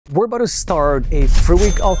We're about to start a free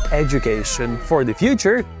week of education for the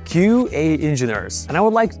future QA engineers. And I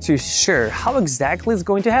would like to share how exactly it's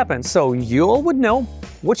going to happen so you all would know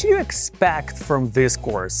what should you expect from this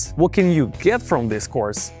course. What can you get from this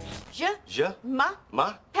course? Je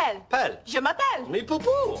m'appelle. Je m'appelle. Me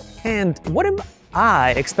poupou. And what am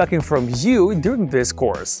I expecting from you during this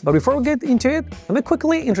course? But before we get into it, let me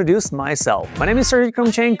quickly introduce myself. My name is Sergii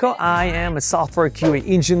Khromchenko. I am a software QA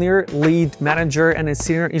engineer, lead manager, and a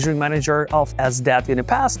senior engineering manager of SDET in the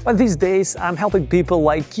past. But these days, I'm helping people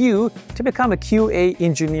like you to become a QA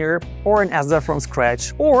engineer or an SDET from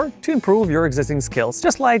scratch, or to improve your existing skills,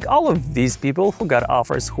 just like all of these people who got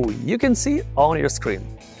offers who you can see on your screen.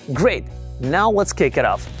 Great! Now let's kick it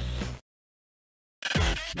off.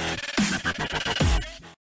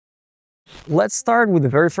 Let's start with the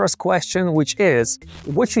very first question, which is,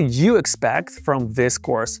 what should you expect from this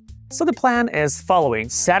course? So the plan is following: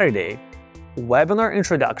 Saturday, webinar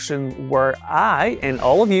introduction, where I and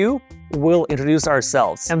all of you will introduce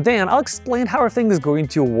ourselves. And then I'll explain how everything is going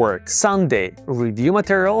to work. Sunday, review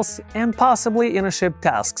materials and possibly internship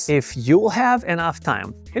tasks, if you'll have enough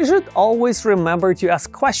time. You should always remember to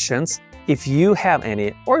ask questions if you have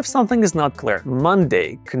any, or if something is not clear.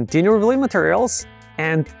 Monday, continue reviewing materials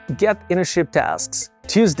and get internship tasks.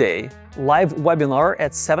 Tuesday, live webinar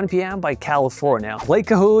at 7 p.m. by California. Play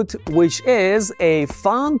Kahoot, which is a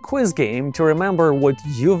fun quiz game to remember what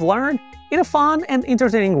you've learned in a fun and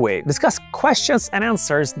entertaining way. Discuss questions and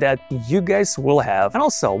answers that you guys will have. And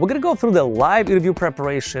also, we're gonna go through the live interview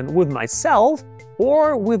preparation with myself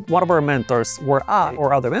or with one of our mentors, where I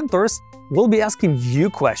or other mentors will be asking you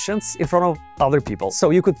questions in front of other people.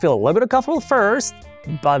 So you could feel a little bit uncomfortable first,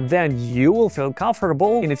 but then you will feel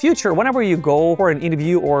comfortable in the future whenever you go for an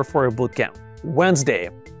interview or for a bootcamp. Wednesday,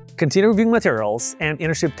 continue reviewing materials and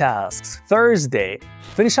internship tasks. Thursday,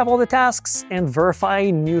 finish up all the tasks and verify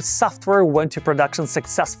new software went to production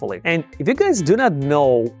successfully. And if you guys do not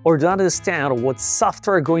know or do not understand what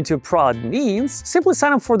software going to prod means, simply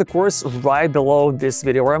sign up for the course right below this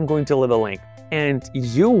video, where I'm going to leave a link. And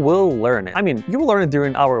you will learn it. I mean, you will learn it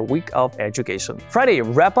during our week of education. Friday,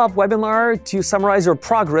 wrap up webinar to summarize your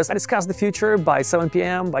progress and discuss the future by 7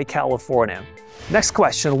 p.m. by California. Next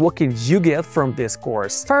question, what can you get from this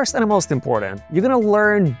course? First and most important, you're gonna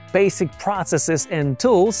learn basic processes and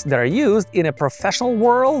tools that are used in a professional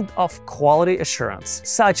world of quality assurance,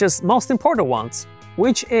 such as most important ones,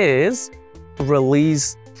 which is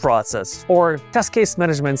release process or test case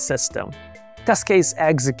management system, test case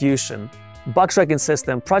execution, bug tracking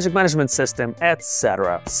system, project management system,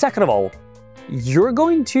 etc. Second of all, you're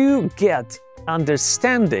going to get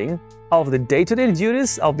understanding of the day-to-day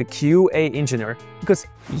duties of the QA engineer, because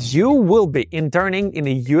you will be interning in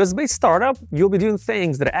a US-based startup. You'll be doing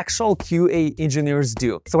things that actual QA engineers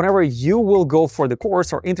do. So whenever you will go for the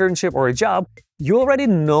course or internship or a job, you already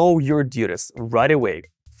know your duties right away.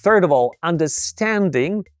 Third of all,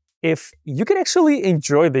 understanding if you can actually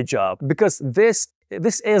enjoy the job, because this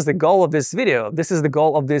is the goal of this video. This is the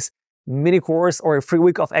goal of this mini course or a free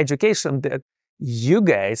week of education, that you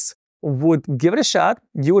guys would give it a shot.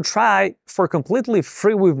 You would try for completely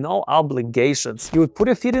free with no obligations. You would put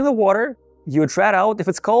your feet in the water, you would try it out. If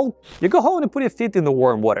it's cold, you go home and put your feet in the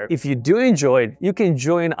warm water. If you do enjoy it, you can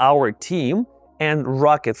join our team and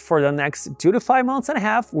rock it for the next 2 to 5 months and a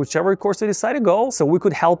half, whichever course you decide to go, so we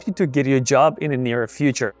could help you to get you a job in the near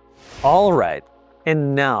future. All right.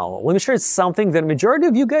 And now, let me share something that majority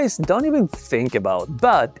of you guys don't even think about,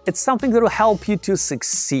 but it's something that will help you to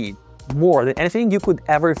succeed more than anything you could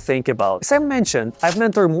ever think about. As I mentioned, I've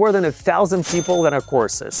mentored more than 1,000 people in our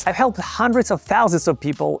courses. I've helped hundreds of thousands of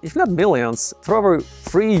people, if not millions, through our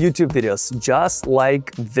free YouTube videos, just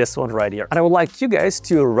like this one right here. And I would like you guys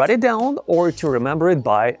to write it down or to remember it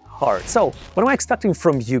by heart. So, what am I expecting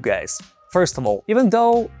from you guys? First of all, even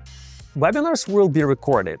though webinars will be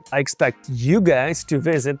recorded, I expect you guys to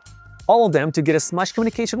visit all of them to get as much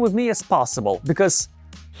communication with me as possible, because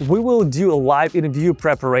we will do a live interview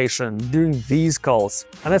preparation during these calls.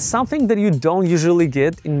 And that's something that you don't usually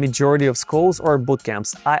get in majority of schools or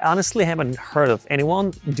bootcamps. I honestly haven't heard of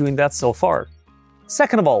anyone doing that so far.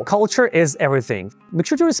 Second of all, culture is everything. Make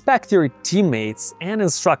sure to respect your teammates and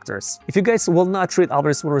instructors. If you guys will not treat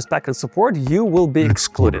others with respect and support, you will be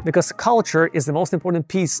excluded, because culture is the most important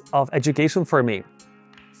piece of education for me.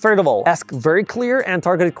 Third of all, ask very clear and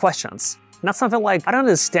targeted questions. Not something like, I don't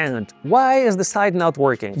understand, why is the site not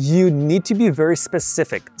working? You need to be very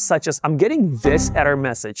specific, such as, I'm getting this error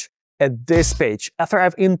message at this page after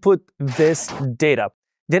I've input this data.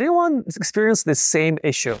 Did anyone experience the same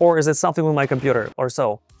issue? Or is it something with my computer or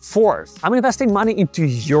so? Fourth, I'm investing money into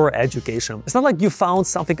your education. It's not like you found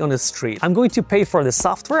something on the street. I'm going to pay for the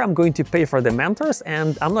software, I'm going to pay for the mentors,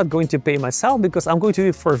 and I'm not going to pay myself because I'm going to do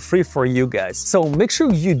it for free for you guys. So make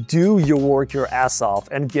sure you do your work your ass off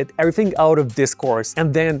and get everything out of this course,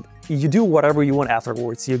 and then you do whatever you want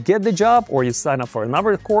afterwards. You get the job or you sign up for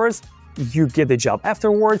another course, you get the job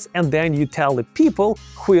afterwards, and then you tell the people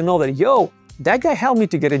who you know that, yo, that guy helped me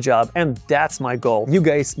to get a job, and that's my goal. You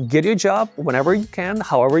guys get your job whenever you can,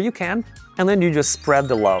 however you can, and then you just spread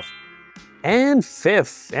the love. And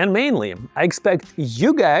fifth, and mainly, I expect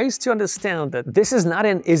you guys to understand that this is not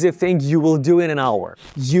an easy thing you will do in an hour.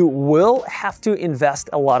 You will have to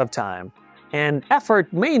invest a lot of time. And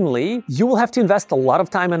effort, mainly, you will have to invest a lot of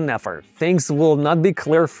time and effort. Things will not be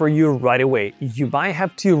clear for you right away. You might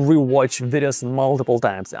have to rewatch videos multiple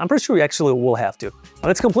times. I'm pretty sure you actually will have to. And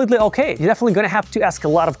that's completely okay. You're definitely gonna have to ask a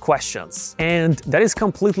lot of questions. And that is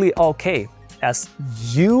completely okay, as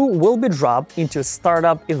you will be dropped into a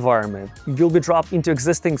startup environment. You'll be dropped into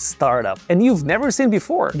existing startup, and you've never seen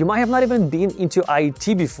before. You might have not even been into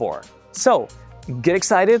IT before. So, get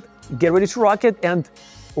excited, get ready to rock it, and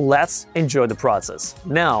let's enjoy the process.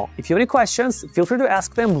 Now, if you have any questions, feel free to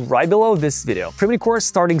ask them right below this video. Pre-mini course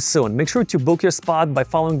starting soon. Make sure to book your spot by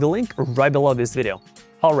following the link right below this video.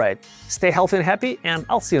 All right, stay healthy and happy, and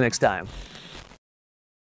I'll see you next time.